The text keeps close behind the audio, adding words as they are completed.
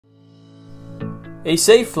A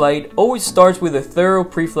safe flight always starts with a thorough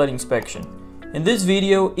pre-flight inspection. In this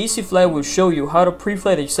video, Easy Flight will show you how to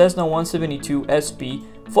pre-flight a Cessna 172 SP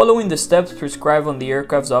following the steps prescribed on the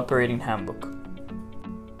aircraft's operating handbook.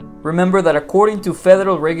 Remember that according to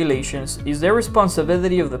federal regulations, it's the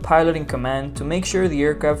responsibility of the pilot in command to make sure the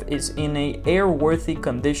aircraft is in an airworthy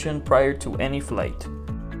condition prior to any flight.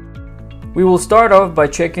 We will start off by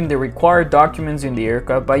checking the required documents in the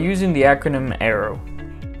aircraft by using the acronym AERO.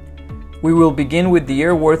 We will begin with the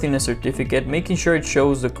airworthiness certificate, making sure it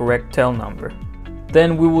shows the correct tail number.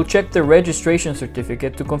 Then we will check the registration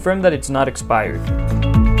certificate to confirm that it's not expired.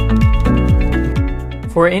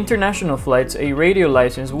 For international flights, a radio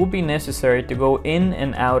license will be necessary to go in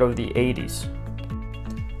and out of the 80s.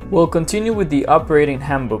 We'll continue with the operating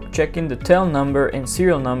handbook, checking the tail number and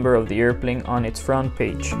serial number of the airplane on its front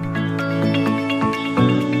page.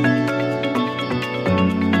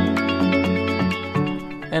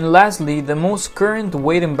 And lastly, the most current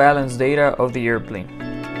weight and balance data of the airplane.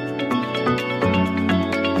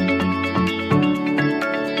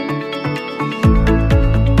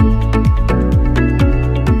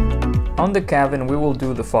 On the cabin, we will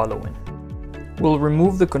do the following. We'll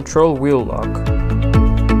remove the control wheel lock,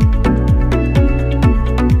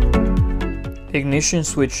 ignition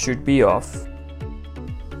switch should be off,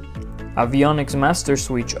 avionics master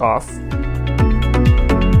switch off,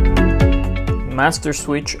 master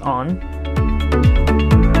switch on.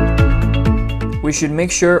 We should make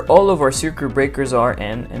sure all of our circuit breakers are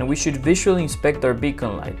in, and we should visually inspect our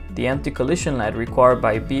beacon light, the anti-collision light required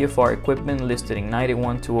by BFR equipment listed in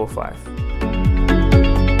 91205.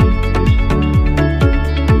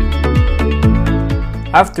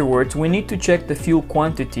 Afterwards, we need to check the fuel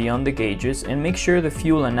quantity on the gauges and make sure the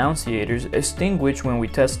fuel annunciators extinguish when we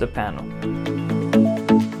test the panel.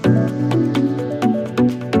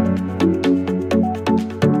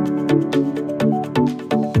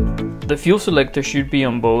 The fuel selector should be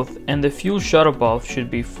on both, and the fuel shuttle valve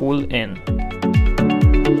should be full in.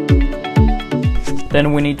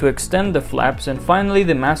 Then we need to extend the flaps, and finally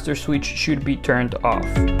the master switch should be turned off.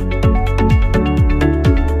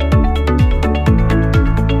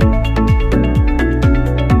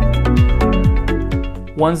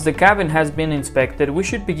 Once the cabin has been inspected, we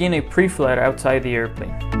should begin a pre-flight outside the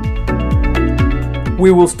airplane.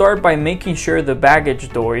 We will start by making sure the baggage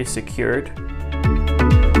door is secured.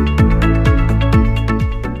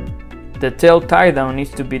 The tail tie down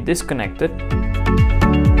needs to be disconnected.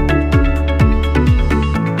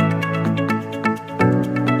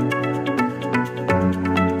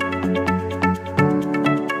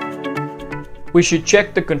 We should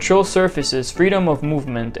check the control surfaces, freedom of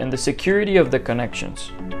movement, and the security of the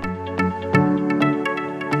connections.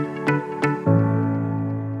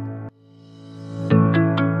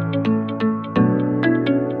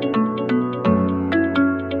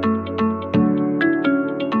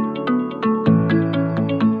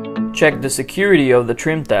 Check the security of the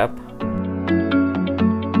trim tab.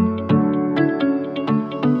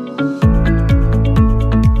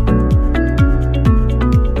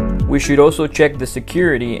 We should also check the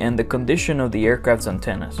security and the condition of the aircraft's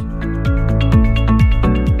antennas.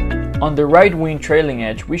 On the right wing trailing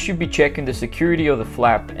edge, we should be checking the security of the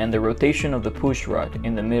flap and the rotation of the push rod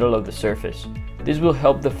in the middle of the surface. This will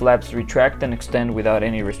help the flaps retract and extend without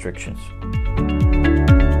any restrictions.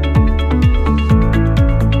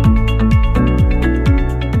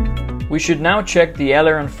 We should now check the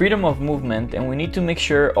aileron freedom of movement, and we need to make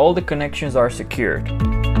sure all the connections are secured.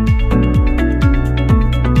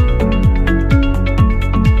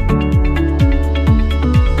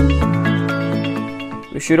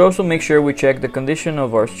 We should also make sure we check the condition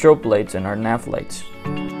of our strobe lights and our nav lights.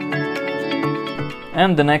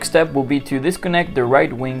 And the next step will be to disconnect the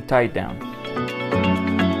right wing tie down.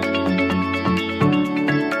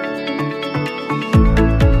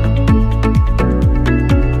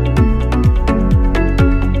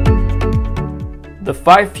 The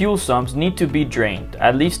 5 fuel sumps need to be drained.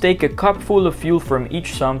 At least take a cup full of fuel from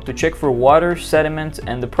each sump to check for water, sediments,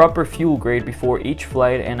 and the proper fuel grade before each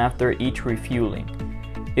flight and after each refueling.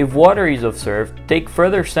 If water is observed, take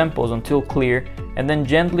further samples until clear, and then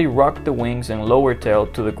gently rock the wings and lower tail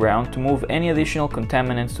to the ground to move any additional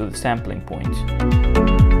contaminants to the sampling points.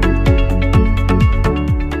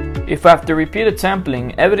 If after repeated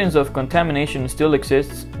sampling, evidence of contamination still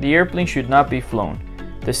exists, the airplane should not be flown.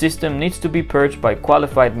 The system needs to be purged by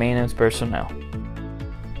qualified maintenance personnel.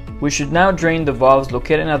 We should now drain the valves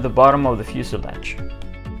located at the bottom of the fuselage.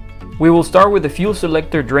 We will start with the fuel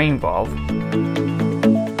selector drain valve,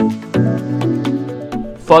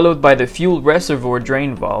 followed by the fuel reservoir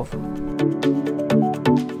drain valve,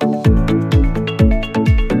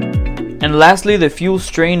 and And lastly, the fuel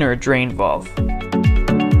strain or drain valve.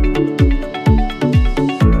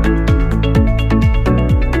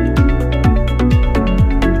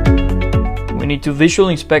 We need to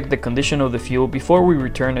visually inspect the condition of the fuel before we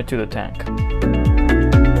return it to the tank.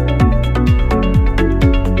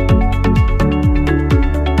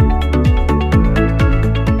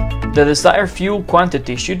 The desired fuel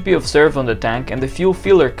quantity should be observed on the tank, and the fuel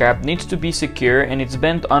filler cap needs to be secure and its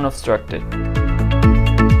vent unobstructed.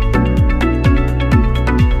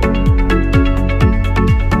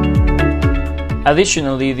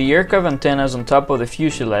 Additionally, the aircraft antennas on top of the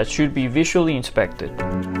fuselage should be visually inspected.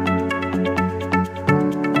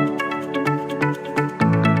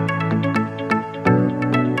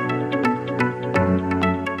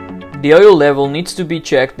 The oil level needs to be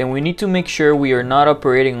checked, and we need to make sure we are not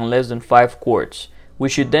operating on less than 5 quarts. We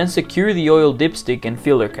should then secure the oil dipstick and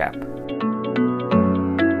filler cap.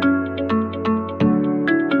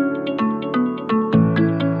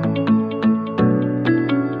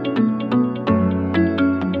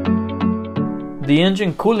 The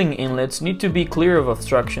engine cooling inlets need to be clear of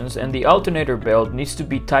obstructions, and the alternator belt needs to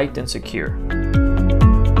be tight and secure.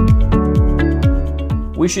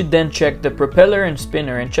 We should then check the propeller and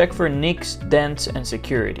spinner and check for nicks, dents, and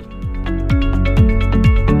security.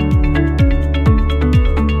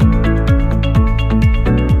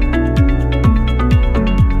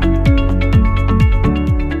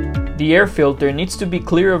 The air filter needs to be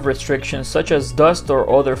clear of restrictions such as dust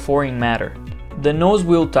or other foreign matter. The nose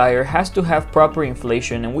wheel tire has to have proper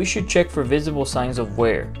inflation, and we should check for visible signs of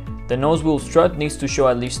wear. The nose wheel strut needs to show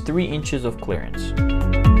at least 3 inches of clearance.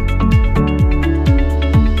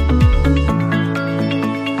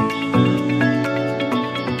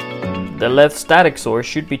 The left static source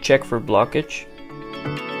should be checked for blockage.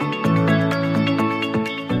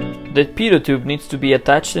 The pitot tube needs to be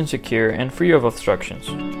attached and secure and free of obstructions.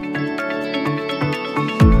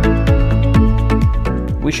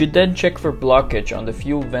 We should then check for blockage on the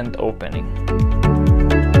fuel vent opening.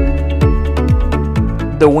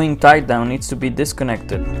 The wing tie down needs to be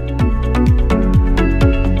disconnected.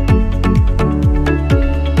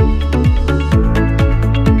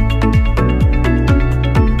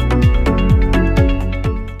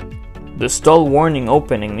 The stall warning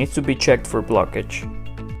opening needs to be checked for blockage.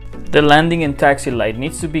 The landing and taxi light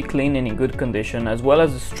needs to be clean and in good condition, as well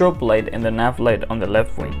as the strobe light and the nav light on the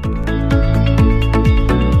left wing.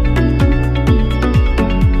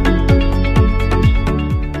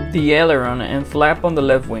 The aileron and flap on the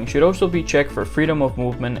left wing should also be checked for freedom of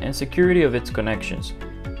movement and security of its connections,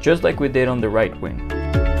 just like we did on the right wing.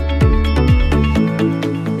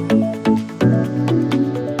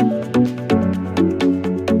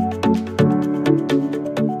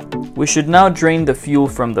 We should now drain the fuel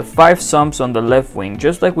from the 5 sumps on the left wing,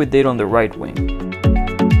 just like we did on the right wing.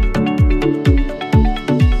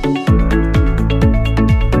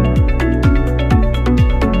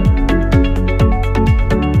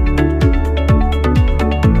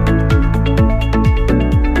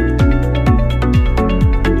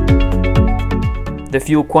 The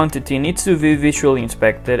fuel quantity needs to be visually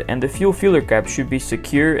inspected, and the fuel filler cap should be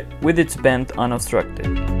secure with its vent unobstructed.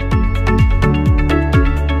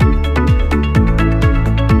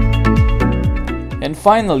 And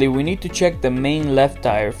finally, we need to check the main left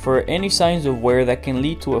tire for any signs of wear that can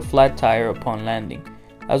lead to a flat tire upon landing,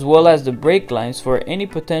 as well as the brake lines for any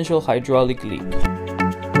potential hydraulic leak.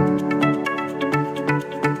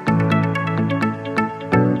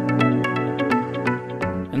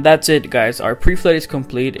 And that's it, guys. Our pre-flight is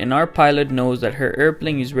complete, and our pilot knows that her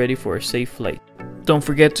airplane is ready for a safe flight. Don't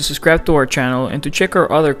forget to subscribe to our channel and to check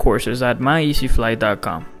our other courses at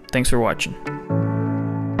myeasyflight.com. Thanks for watching.